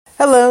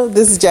Hello,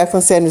 this is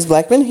Jacqueline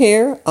Sanders-Blackman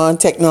here on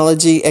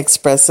Technology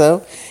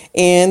Expresso.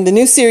 And the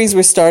new series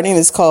we're starting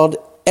is called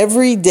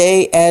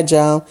Everyday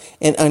Agile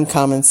and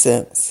Uncommon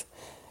Sense.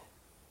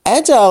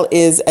 Agile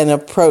is an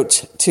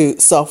approach to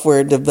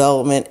software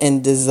development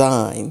and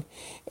design.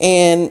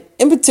 And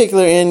in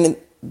particular, in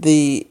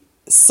the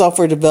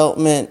software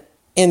development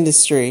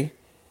industry,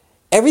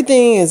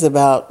 everything is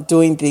about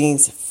doing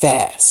things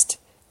fast.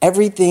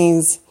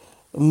 Everything's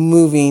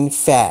moving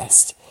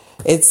fast.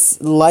 It's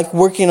like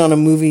working on a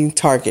moving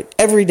target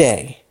every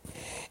day.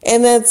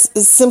 And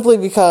that's simply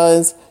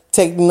because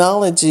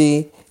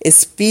technology is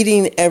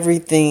speeding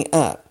everything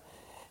up.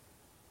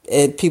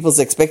 People's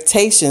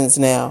expectations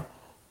now,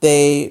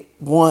 they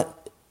want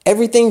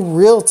everything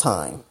real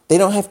time. They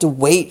don't have to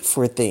wait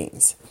for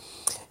things.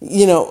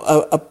 You know,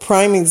 a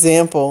prime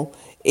example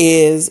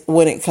is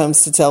when it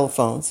comes to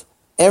telephones.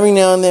 Every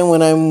now and then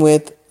when I'm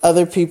with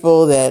other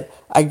people that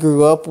I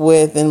grew up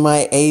with in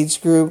my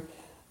age group,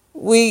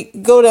 we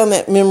go down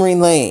that memory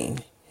lane.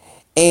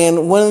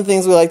 And one of the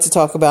things we like to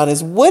talk about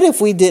is, what if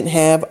we didn't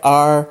have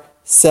our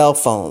cell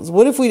phones?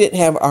 What if we didn't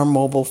have our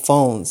mobile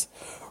phones?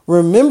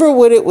 Remember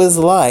what it was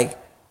like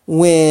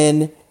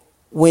when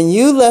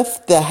you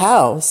left the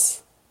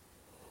house,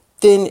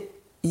 then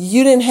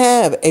you didn't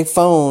have a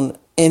phone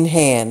in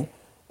hand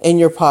in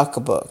your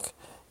pocketbook.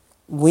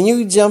 When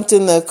you jumped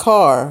in the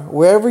car,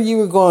 wherever you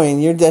were going,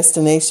 your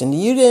destination,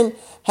 you didn't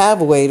have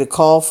a way to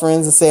call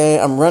friends and say,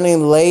 I'm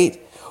running late,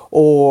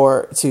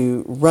 or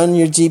to run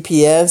your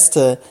GPS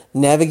to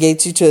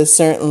navigate you to a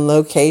certain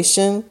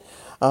location,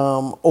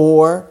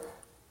 or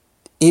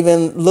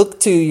even look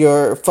to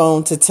your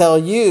phone to tell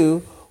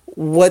you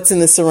what's in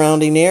the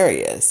surrounding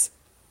areas.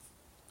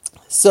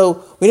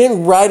 So we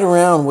didn't ride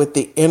around with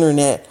the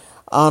internet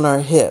on our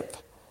hip,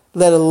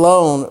 let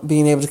alone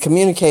being able to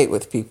communicate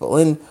with people.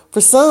 And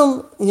for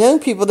some young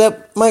people,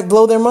 that might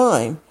blow their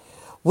mind.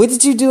 What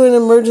did you do in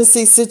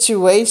emergency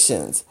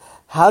situations?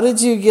 How did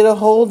you get a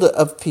hold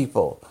of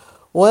people?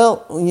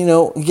 Well, you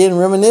know, again,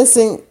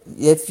 reminiscing,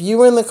 if you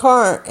were in the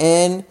car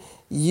and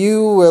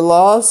you were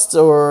lost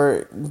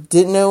or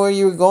didn't know where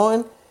you were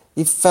going,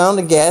 you found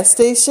a gas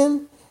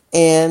station,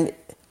 and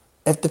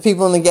if the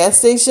people in the gas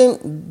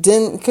station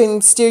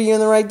couldn't steer you in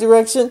the right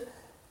direction,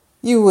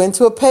 you went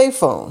to a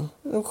payphone.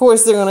 Of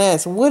course, they're going to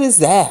ask, what is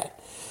that?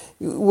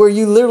 Where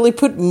you literally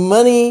put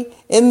money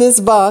in this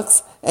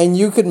box and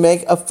you could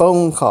make a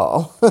phone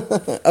call,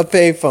 a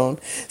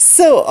payphone.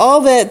 So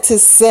all that to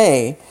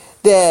say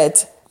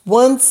that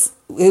once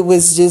it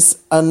was just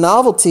a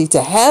novelty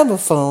to have a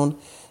phone,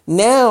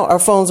 now our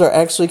phones are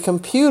actually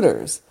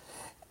computers.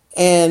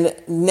 And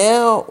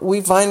now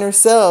we find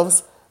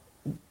ourselves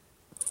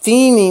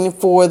fiending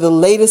for the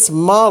latest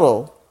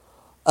model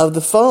of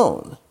the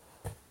phone.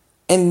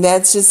 And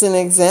that's just an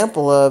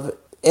example of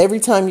every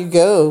time you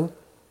go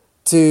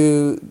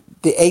to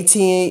the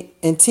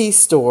AT&T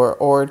store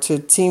or to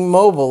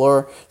T-Mobile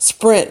or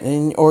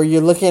Sprint, or you're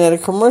looking at a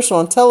commercial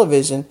on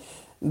television,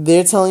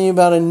 they're telling you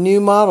about a new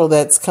model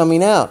that's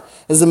coming out.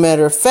 As a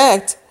matter of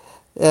fact,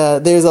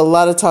 there's a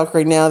lot of talk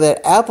right now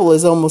that Apple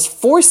is almost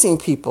forcing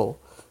people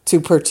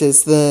to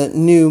purchase the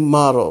new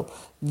model.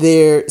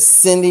 They're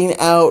sending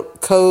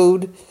out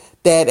code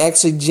that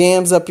actually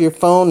jams up your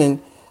phone and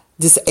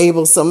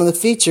disables some of the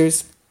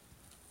features,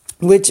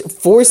 which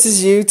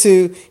forces you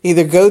to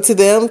either go to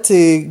them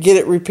to get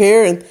it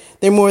repaired, and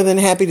they're more than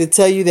happy to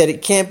tell you that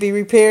it can't be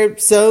repaired,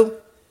 so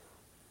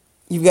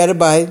you've got to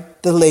buy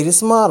the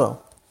latest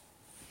model.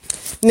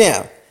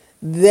 Now,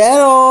 that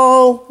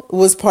all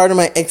was part of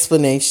my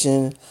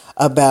explanation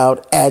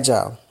about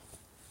Agile.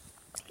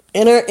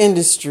 In our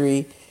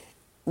industry,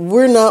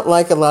 we're not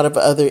like a lot of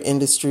other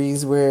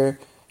industries where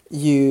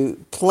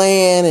you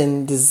plan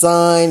and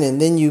design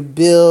and then you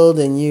build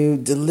and you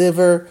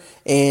deliver,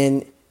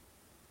 and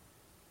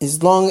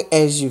as long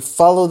as you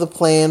follow the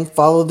plan,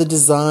 follow the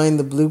design,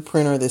 the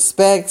blueprint, or the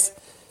specs,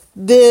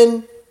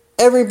 then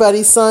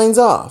everybody signs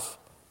off.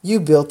 You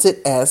built it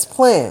as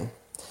planned.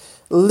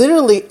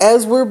 Literally,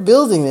 as we're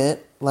building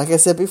it, like I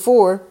said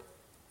before,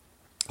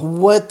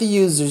 what the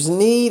users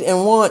need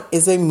and want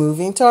is a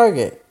moving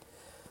target.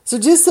 So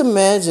just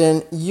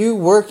imagine you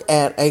work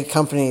at a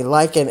company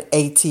like an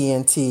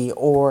AT&T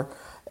or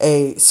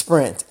a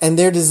Sprint, and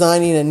they're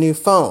designing a new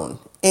phone.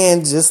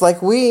 And just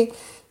like we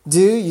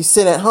do, you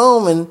sit at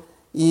home and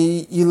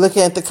you look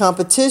at the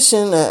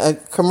competition, a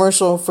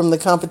commercial from the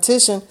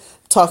competition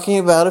talking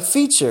about a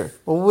feature.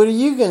 Well, what are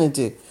you going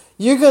to do?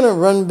 You're going to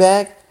run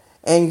back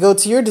and go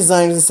to your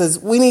designers and says,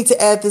 we need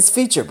to add this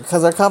feature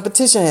because our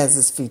competition has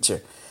this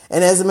feature.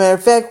 And as a matter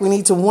of fact, we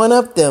need to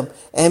one-up them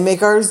and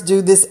make ours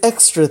do this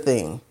extra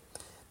thing.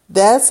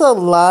 That's a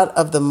lot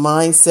of the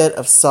mindset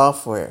of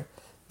software.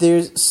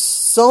 There's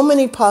so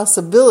many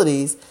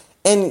possibilities,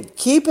 and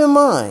keep in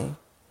mind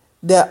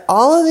that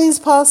all of these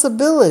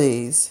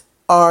possibilities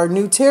are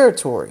new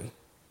territory.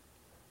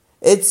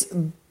 It's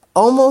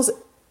almost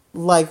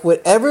like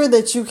whatever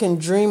that you can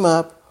dream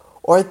up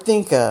or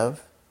think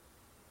of,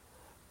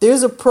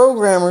 there's a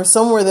programmer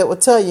somewhere that will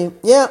tell you,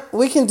 yeah,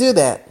 we can do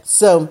that.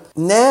 So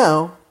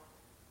now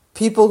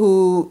people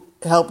who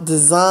help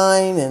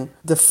design and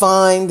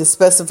define the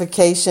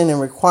specification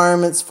and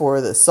requirements for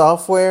the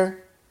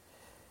software,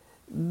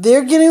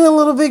 they're getting a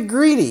little bit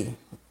greedy,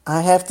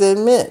 I have to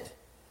admit.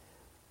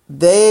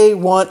 They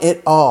want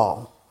it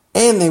all,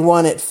 and they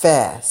want it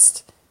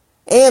fast,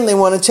 and they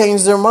want to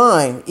change their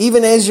mind,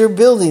 even as you're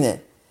building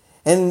it.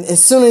 And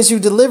as soon as you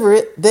deliver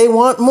it, they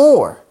want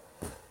more.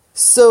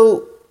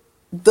 So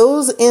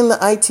those in the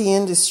IT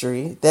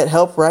industry that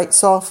help write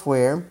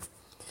software,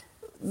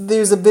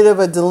 there's a bit of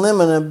a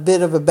dilemma and a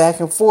bit of a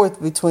back and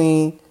forth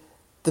between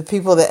the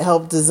people that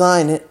help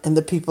design it and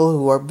the people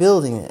who are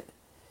building it.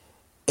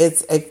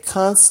 It's a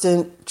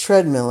constant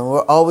treadmill, and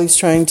we're always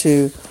trying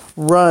to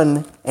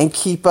run and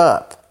keep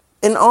up.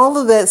 And all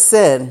of that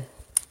said,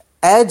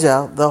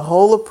 Agile, the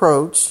whole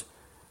approach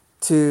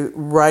to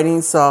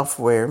writing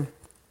software,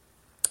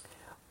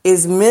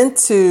 is meant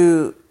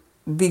to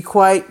be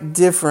quite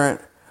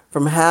different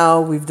from how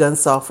we've done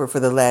software for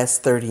the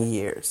last 30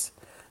 years.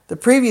 The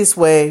previous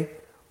way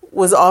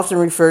was often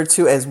referred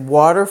to as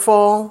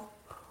waterfall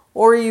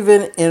or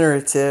even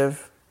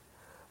iterative,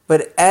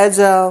 but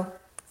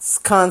Agile's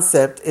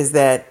concept is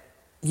that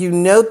you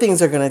know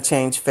things are going to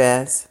change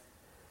fast,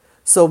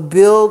 so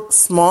build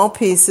small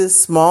pieces,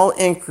 small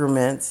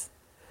increments,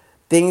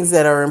 things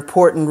that are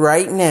important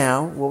right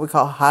now, what we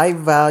call high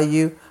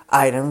value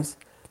items,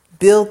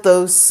 build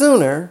those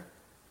sooner,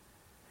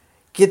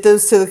 get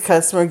those to the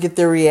customer, get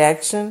their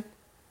reaction,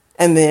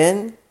 and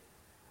then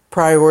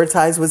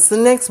prioritize what's the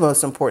next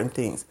most important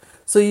things.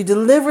 So you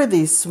deliver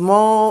these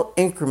small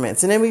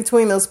increments, and in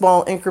between those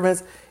small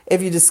increments,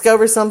 if you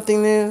discover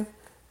something new,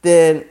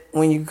 then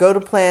when you go to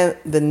plan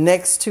the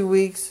next 2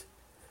 weeks,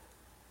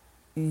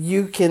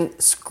 you can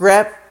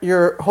scrap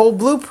your whole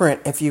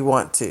blueprint if you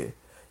want to.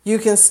 You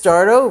can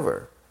start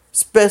over,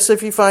 especially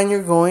if you find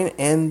you're going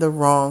in the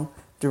wrong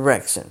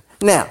direction.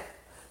 Now,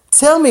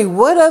 tell me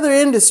what other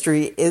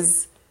industry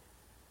is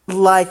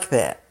like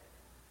that.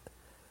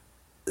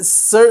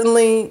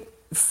 Certainly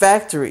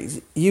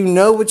factories. You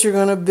know what you're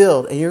going to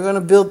build, and you're going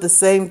to build the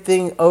same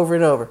thing over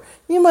and over.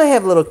 You might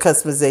have little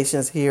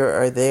customizations here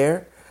or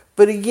there,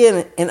 but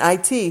again, in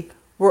IT,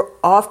 we're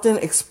often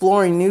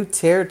exploring new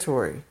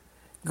territory,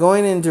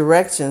 going in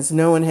directions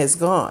no one has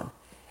gone.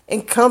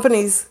 And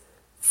companies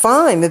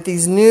find that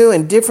these new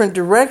and different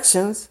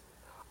directions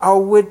are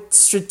what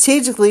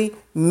strategically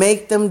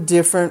make them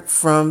different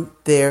from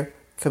their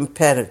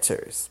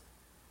competitors.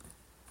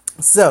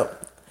 So,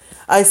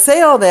 I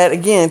say all that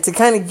again to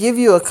kind of give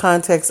you a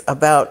context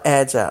about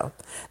Agile.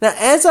 Now,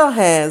 Agile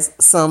has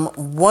some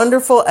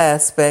wonderful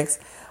aspects.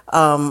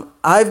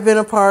 I've been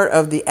a part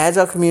of the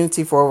Agile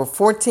community for over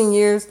 14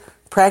 years,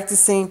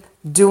 practicing,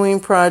 doing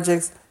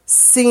projects,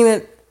 seeing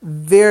it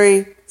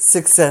very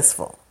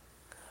successful.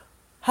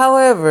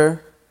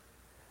 However,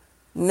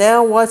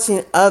 now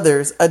watching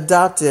others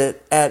adopt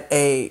it at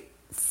a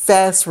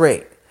fast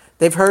rate.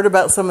 They've heard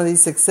about some of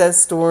these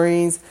success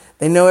stories.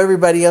 They know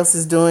everybody else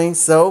is doing,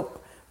 so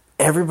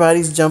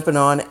everybody's jumping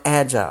on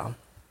Agile.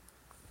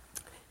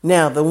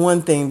 Now, the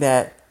one thing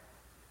that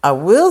I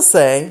will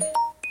say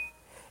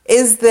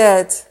is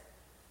that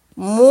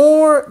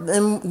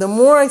the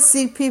more I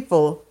see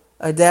people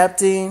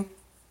adapting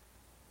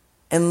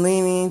and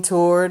leaning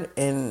toward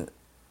and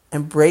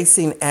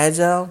embracing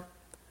Agile,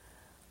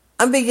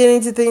 I'm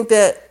beginning to think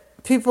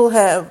that people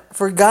have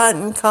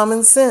forgotten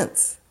common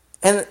sense.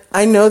 And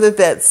I know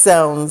that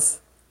sounds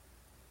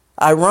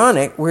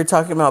ironic. We're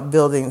talking about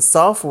building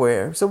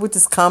software. So what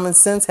does common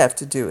sense have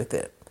to do with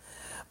it?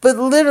 But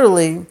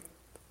literally,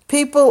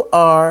 people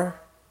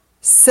are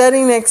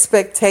setting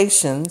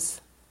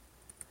expectations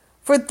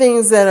for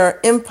things that are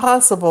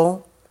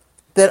impossible,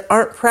 that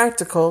aren't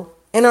practical,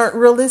 and aren't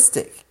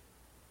realistic.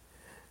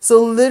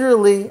 So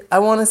literally, I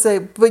want to say,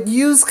 but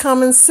use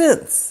common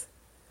sense.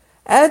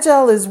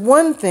 Agile is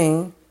one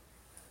thing,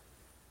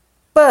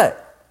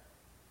 but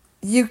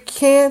you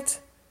can't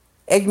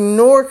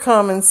ignore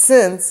common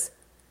sense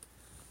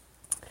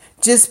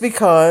just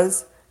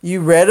because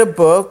you read a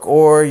book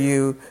or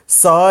you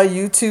saw a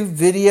YouTube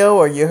video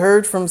or you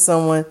heard from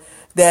someone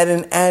that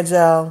in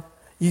Agile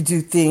you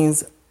do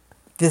things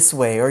this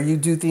way or you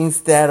do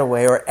things that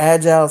way, or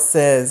Agile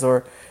says,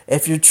 or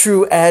if you're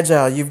true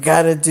Agile, you've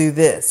got to do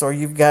this or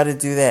you've got to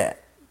do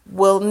that.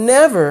 Well,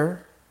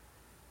 never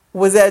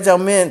was Agile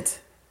meant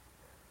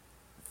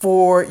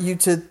for you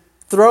to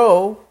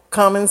throw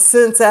common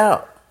sense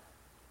out.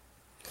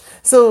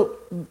 So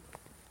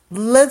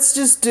let's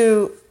just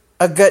do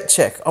a gut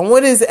check on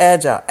what is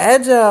Agile.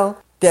 Agile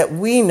that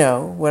we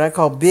know, what I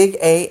call Big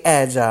A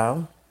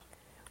Agile,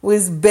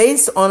 was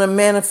based on a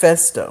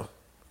manifesto.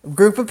 A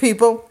group of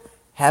people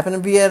happened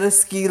to be at a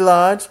ski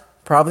lodge,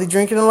 probably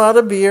drinking a lot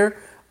of beer,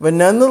 but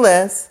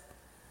nonetheless,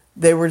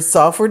 they were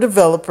software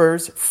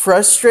developers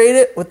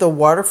frustrated with the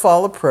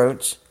waterfall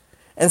approach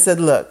and said,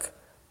 look,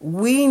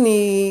 we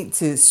need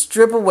to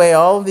strip away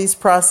all of these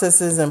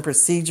processes and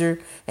procedure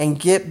and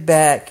get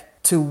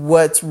back to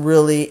what's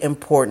really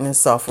important in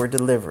software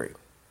delivery.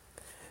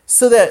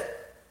 So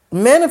that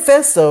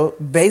manifesto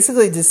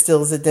basically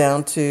distills it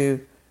down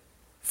to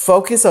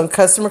focus on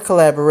customer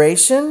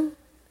collaboration,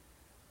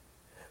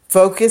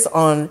 Focus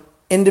on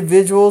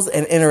individuals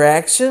and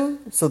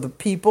interaction, so the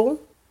people.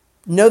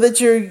 Know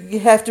that you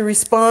have to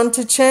respond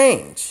to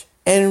change,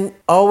 and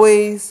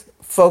always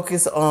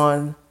focus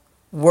on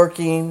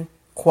working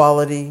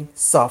quality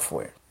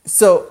software.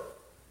 So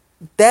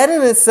that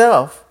in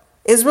itself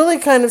is really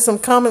kind of some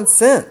common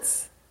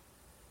sense.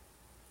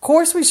 Of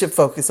course we should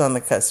focus on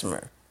the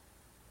customer.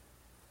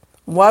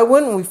 Why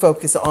wouldn't we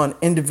focus on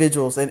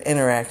individuals and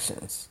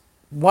interactions?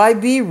 Why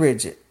be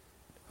rigid?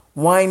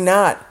 Why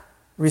not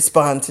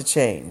respond to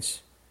change?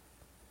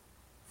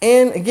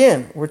 And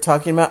again, we're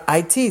talking about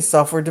IT,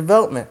 software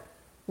development.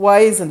 Why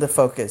isn't the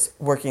focus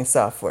working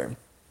software?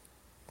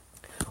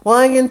 Well,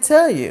 I can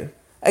tell you,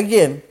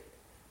 again,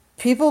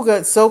 people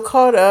got so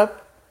caught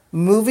up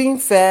moving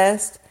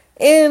fast,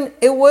 and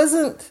it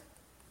wasn't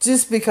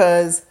just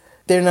because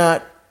they're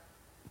not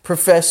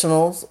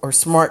professionals or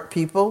smart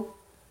people.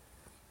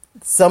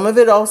 Some of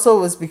it also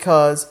was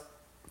because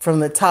from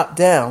the top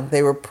down,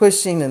 they were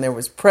pushing and there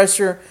was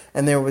pressure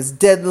and there was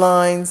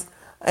deadlines.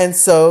 And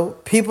so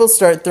people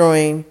start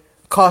throwing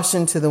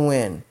caution to the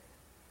wind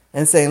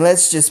and saying,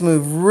 let's just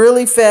move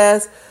really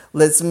fast.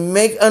 Let's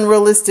make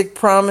unrealistic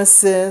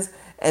promises.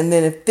 And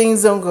then if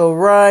things don't go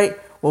right,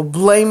 we'll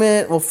blame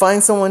it. We'll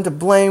find someone to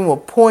blame. We'll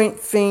point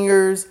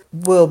fingers.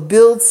 We'll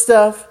build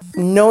stuff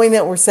knowing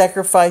that we're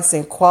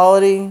sacrificing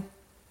quality.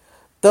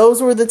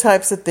 Those were the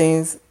types of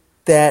things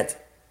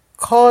that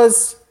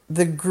caused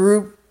the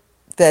group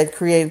that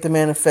created the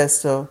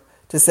manifesto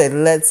to say,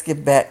 let's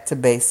get back to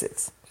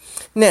basics.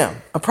 Now,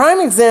 a prime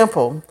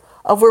example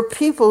of where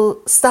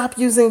people stop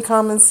using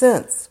common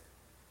sense.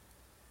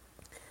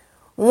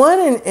 One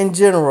in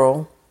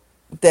general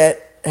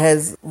that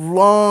has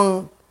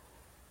long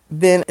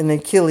been an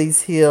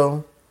Achilles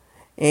heel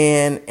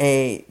and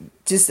a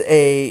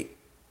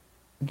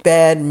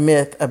bad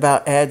myth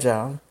about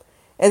Agile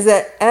is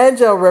that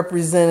Agile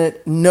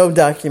represented no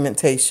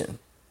documentation.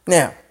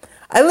 Now,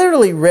 I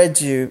literally read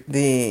you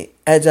the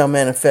Agile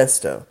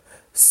manifesto.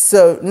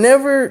 So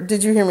never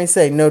did you hear me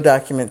say no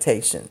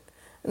documentation.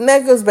 And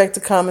that goes back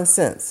to common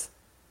sense.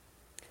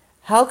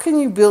 How can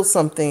you build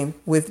something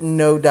with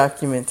no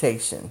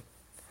documentation?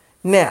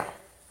 Now,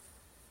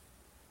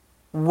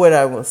 what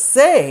I will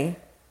say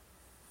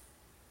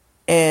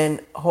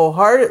and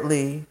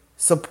wholeheartedly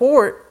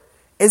support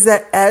is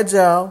that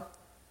Agile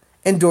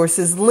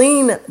endorses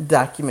lean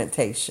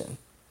documentation.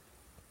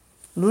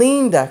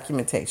 Lean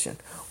documentation.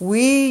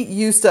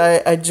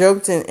 I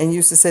joked and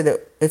used to say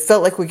that it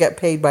felt like we got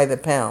paid by the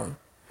pound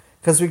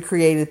because we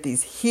created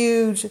these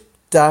huge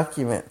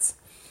documents.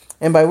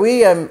 And by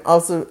we,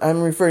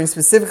 I'm referring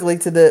specifically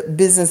to the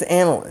business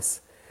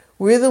analysts.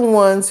 We're the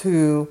ones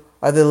who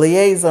are the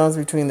liaisons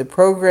between the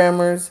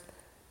programmers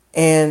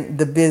and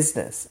the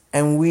business.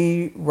 And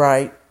we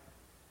write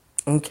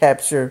and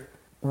capture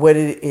what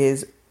it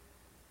is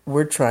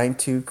we're trying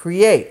to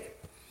create.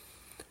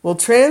 We'll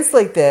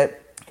translate that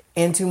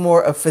into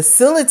more of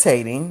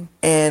facilitating,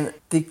 and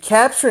the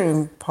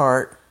capturing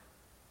part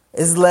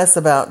is less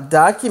about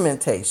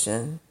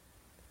documentation.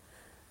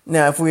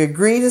 Now, if we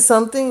agree to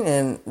something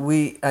and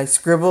I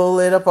scribble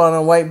it up on a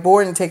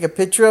whiteboard and take a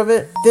picture of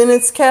it, then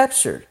it's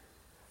captured.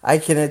 I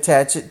can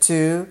attach it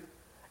to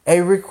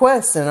a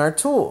request in our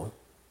tool.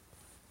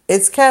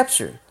 It's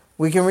captured.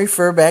 We can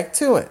refer back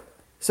to it.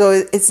 So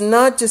it's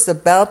not just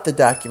about the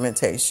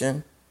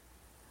documentation,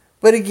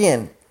 but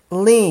again,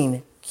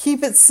 lean,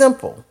 keep it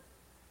simple.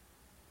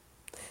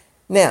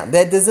 Now,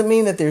 that doesn't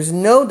mean that there's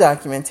no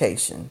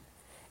documentation.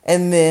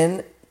 And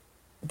then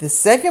the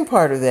second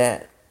part of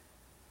that,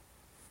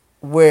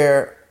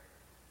 where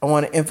I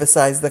want to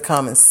emphasize the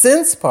common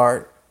sense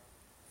part,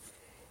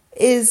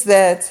 is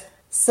that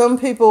some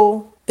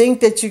people think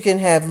that you can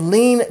have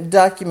lean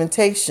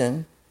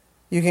documentation.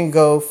 You can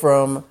go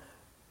from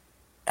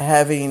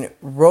having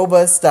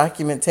robust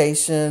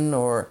documentation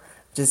or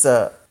just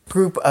a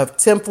group of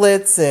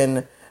templates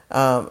and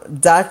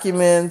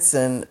documents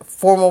and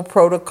formal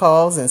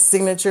protocols and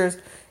signatures,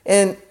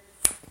 and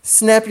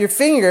snap your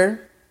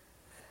finger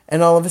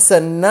and all of a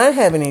sudden not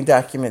have any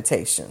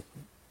documentation.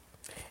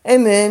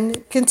 And then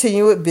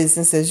continue with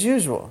business as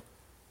usual.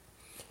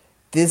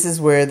 This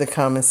is where the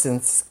common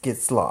sense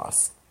gets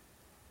lost.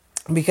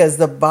 Because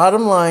the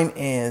bottom line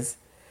is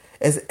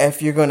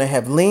if you're going to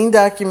have lean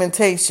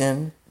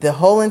documentation, the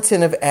whole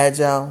intent of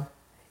Agile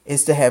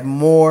is to have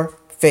more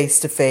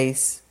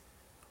face-to-face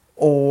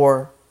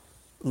or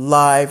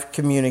live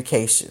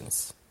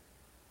communications.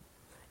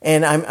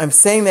 And I'm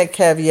saying that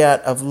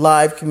caveat of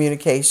live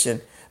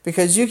communication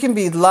because you can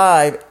be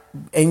live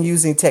and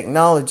using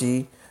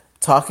technology,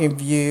 talking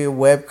view,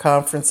 web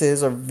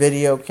conferences, or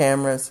video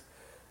cameras.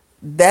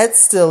 That's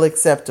still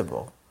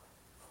acceptable.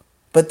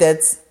 But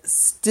that's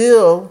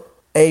still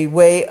a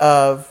way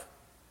of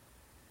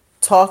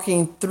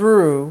talking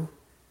through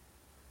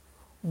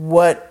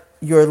what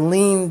your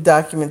lean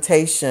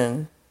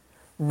documentation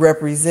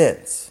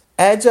represents.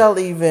 Agile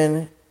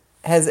even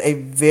has a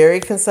very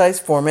concise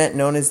format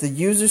known as the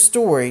user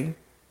story,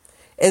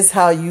 is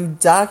how you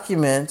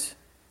document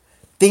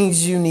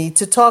things you need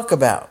to talk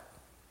about.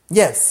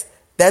 Yes,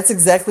 that's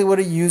exactly what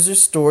a user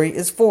story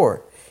is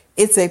for.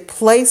 It's a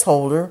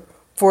placeholder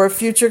for a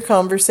future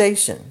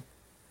conversation.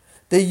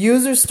 The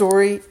user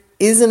story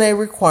isn't a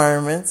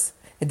requirements.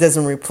 It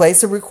doesn't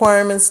replace a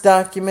requirements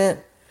document.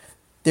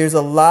 There's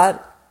a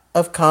lot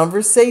of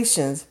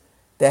conversations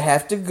that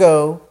have to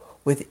go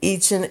with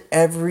each and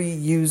every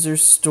user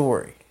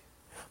story.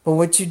 But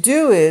what you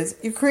do is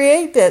you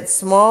create that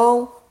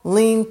small,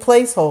 lean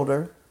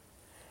placeholder,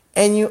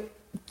 and you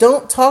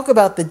don't talk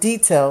about the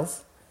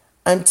details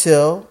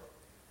until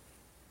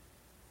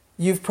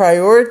you've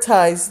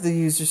prioritized the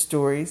user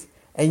stories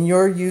and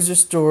your user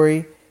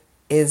story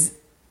is,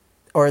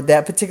 or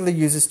that particular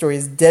user story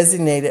is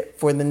designated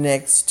for the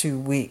next 2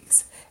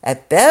 weeks.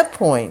 At that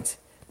point,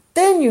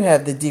 then you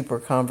have the deeper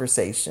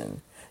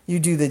conversation. You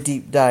do the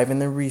deep dive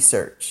and the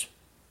research.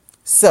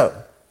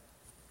 So,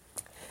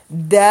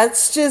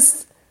 that's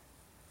just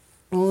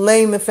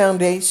laying the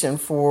foundation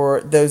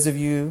for those of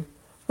you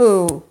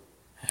who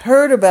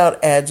heard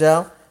about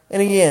Agile.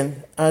 And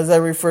again, as I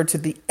refer to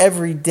the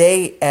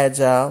everyday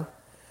Agile,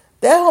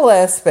 that whole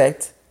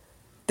aspect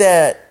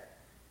that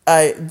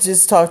I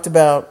just talked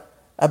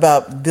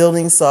about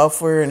building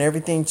software and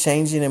everything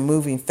changing and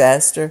moving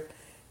faster,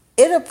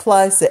 it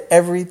applies to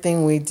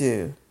everything we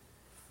do.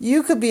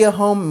 You could be a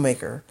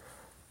homemaker,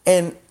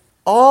 and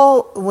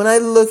when I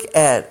look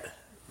at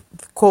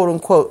quote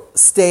unquote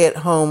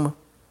stay-at-home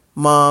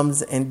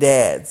moms and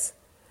dads,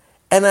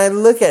 and I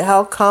look at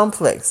how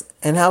complex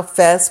and how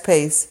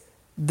fast-paced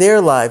their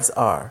lives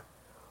are,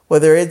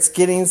 whether it's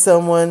getting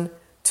someone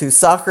to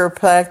soccer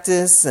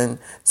practice and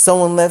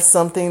someone left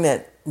something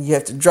that you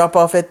have to drop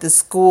off at the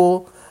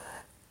school,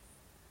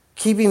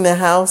 keeping the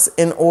house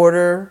in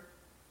order,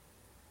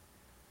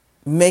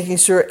 making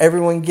sure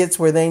everyone gets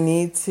where they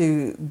need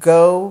to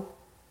go,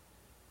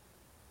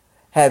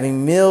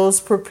 having meals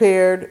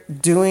prepared,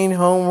 doing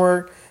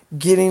homework,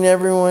 getting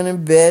everyone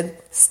in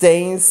bed,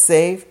 staying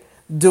safe,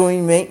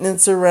 doing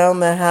maintenance around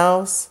the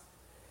house.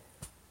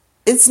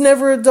 It's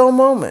never a dull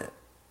moment.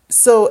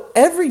 So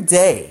every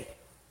day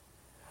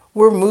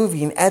we're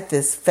moving at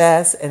this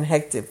fast and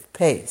hectic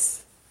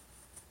pace.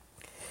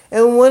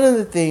 And one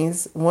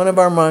of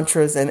our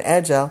mantras in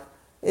Agile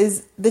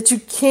is that you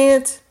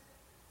can't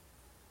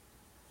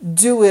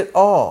do it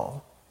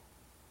all.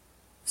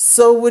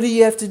 So what do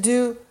you have to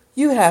do?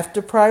 You have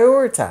to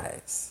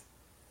prioritize.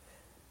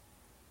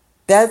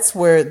 That's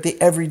where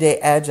the everyday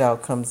Agile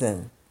comes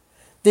in.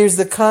 There's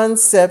the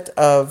concept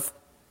of,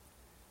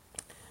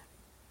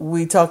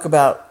 we talk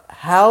about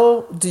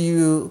how do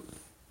you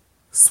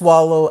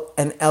swallow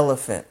an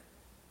elephant?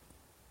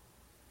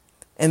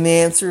 And the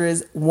answer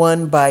is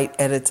one bite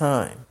at a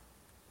time.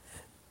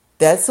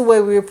 That's the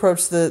way we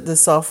approach the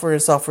software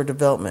and software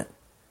development.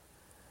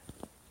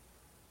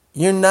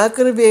 You're not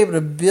going to be able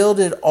to build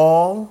it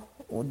all.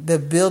 The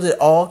build it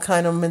all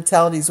kind of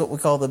mentality is what we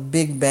call the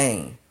big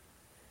bang.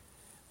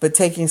 But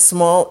taking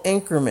small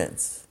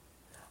increments,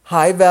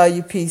 high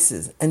value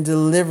pieces, and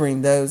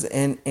delivering those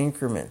in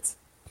increments.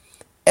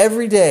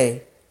 Every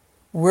day,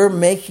 we're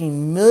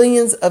making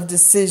millions of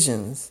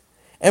decisions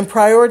and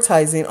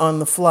prioritizing on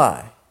the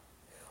fly.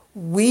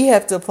 We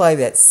have to apply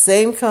that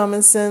same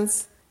common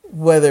sense,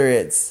 whether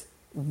it's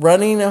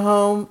running a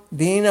home,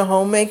 being a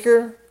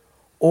homemaker,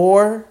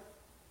 or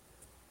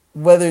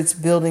whether it's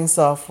building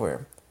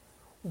software.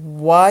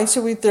 Why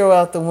should we throw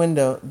out the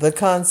window the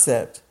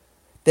concept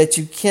that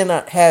you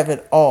cannot have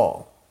it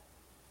all?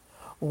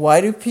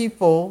 Why do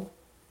people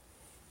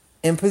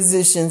in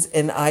positions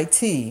in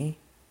IT,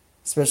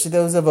 especially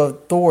those of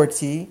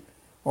authority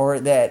or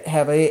that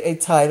have a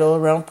title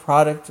around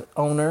product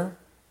owner,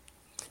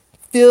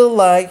 feel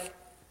like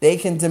they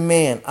can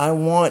demand, I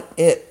want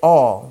it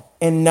all,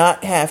 and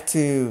not have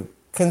to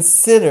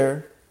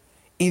consider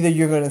either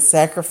you're going to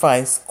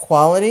sacrifice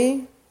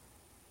quality,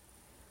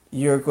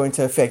 you're going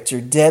to affect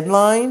your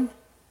deadline,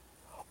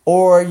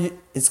 or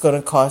it's going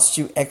to cost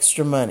you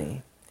extra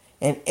money.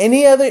 And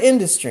any other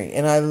industry,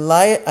 and I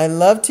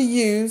love to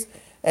use,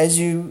 as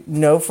you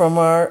know from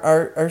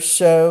our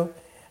show,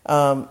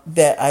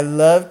 that I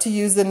love to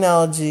use the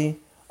analogy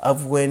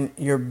of when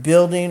you're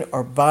building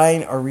or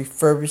buying or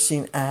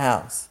refurbishing a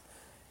house.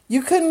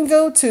 You couldn't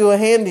go to a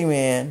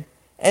handyman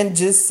and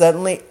just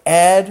suddenly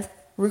add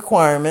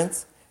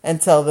requirements and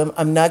tell them,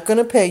 I'm not going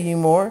to pay you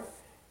more.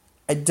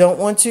 I still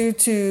want you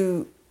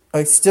to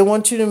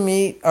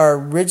meet our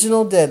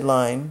original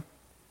deadline.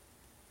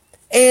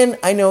 And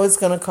I know it's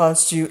going to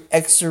cost you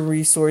extra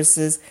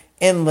resources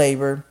and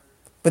labor,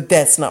 but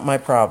that's not my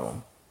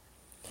problem.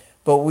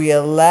 But we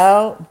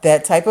allow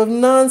that type of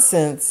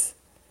nonsense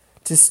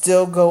to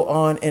still go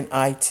on in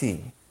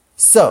IT.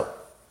 So,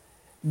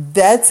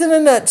 that's in a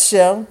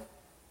nutshell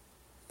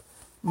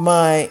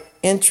my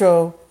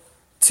intro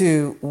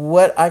to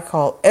what I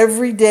call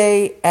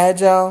everyday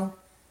Agile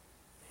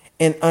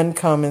and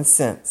uncommon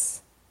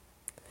sense.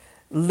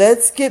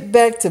 Let's get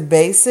back to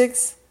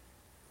basics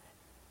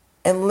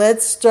and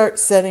let's start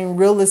setting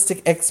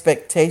realistic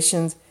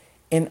expectations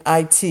in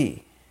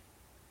IT.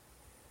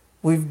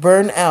 We've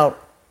burned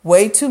out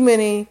way too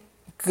many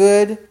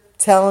good,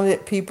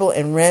 talented people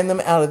and ran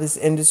them out of this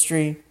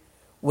industry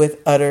with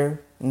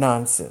utter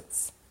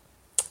nonsense.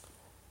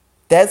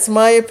 That's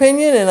my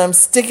opinion, and I'm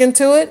sticking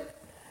to it.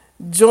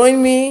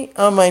 Join me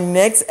on my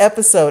next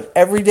episode.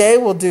 Every day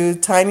we'll do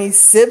Tiny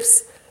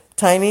Sips,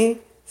 Tiny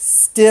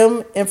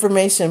STEM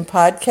Information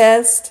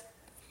Podcast,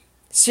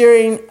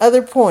 sharing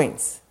other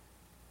points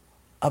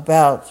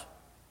about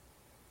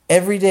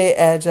everyday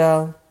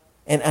Agile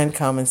and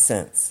uncommon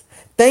sense.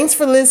 Thanks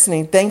for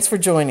listening. Thanks for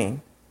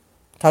joining.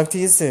 Talk to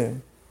you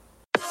soon.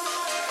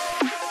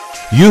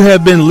 You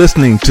have been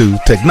listening to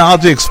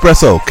Technology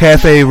Expresso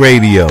Cafe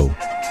Radio.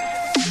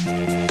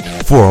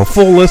 For a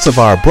full list of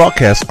our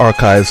broadcast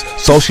archives,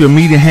 social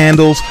media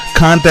handles,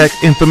 contact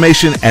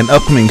information, and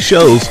upcoming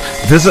shows,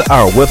 visit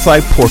our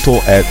website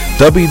portal at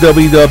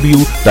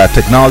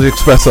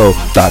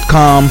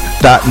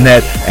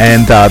www.technologyexpresso.com.net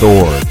and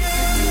 .org.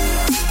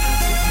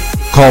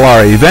 Call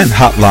our event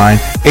hotline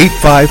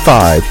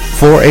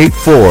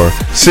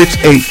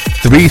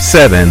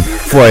 855-484-6837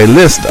 for a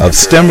list of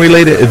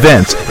STEM-related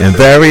events in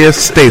various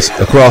states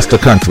across the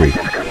country.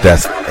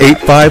 That's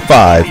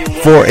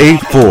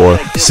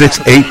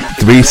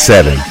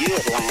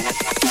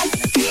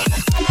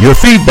 855-484-6837. Your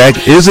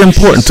feedback is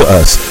important to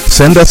us.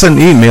 Send us an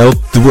email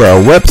through our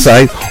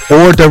website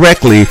or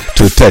directly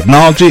to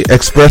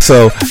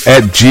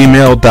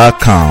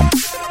technologyexpresso@gmail.com.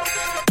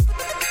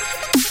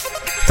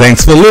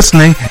 Thanks for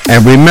listening,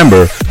 and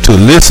remember to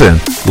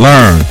listen,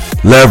 learn,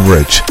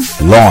 leverage,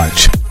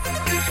 launch.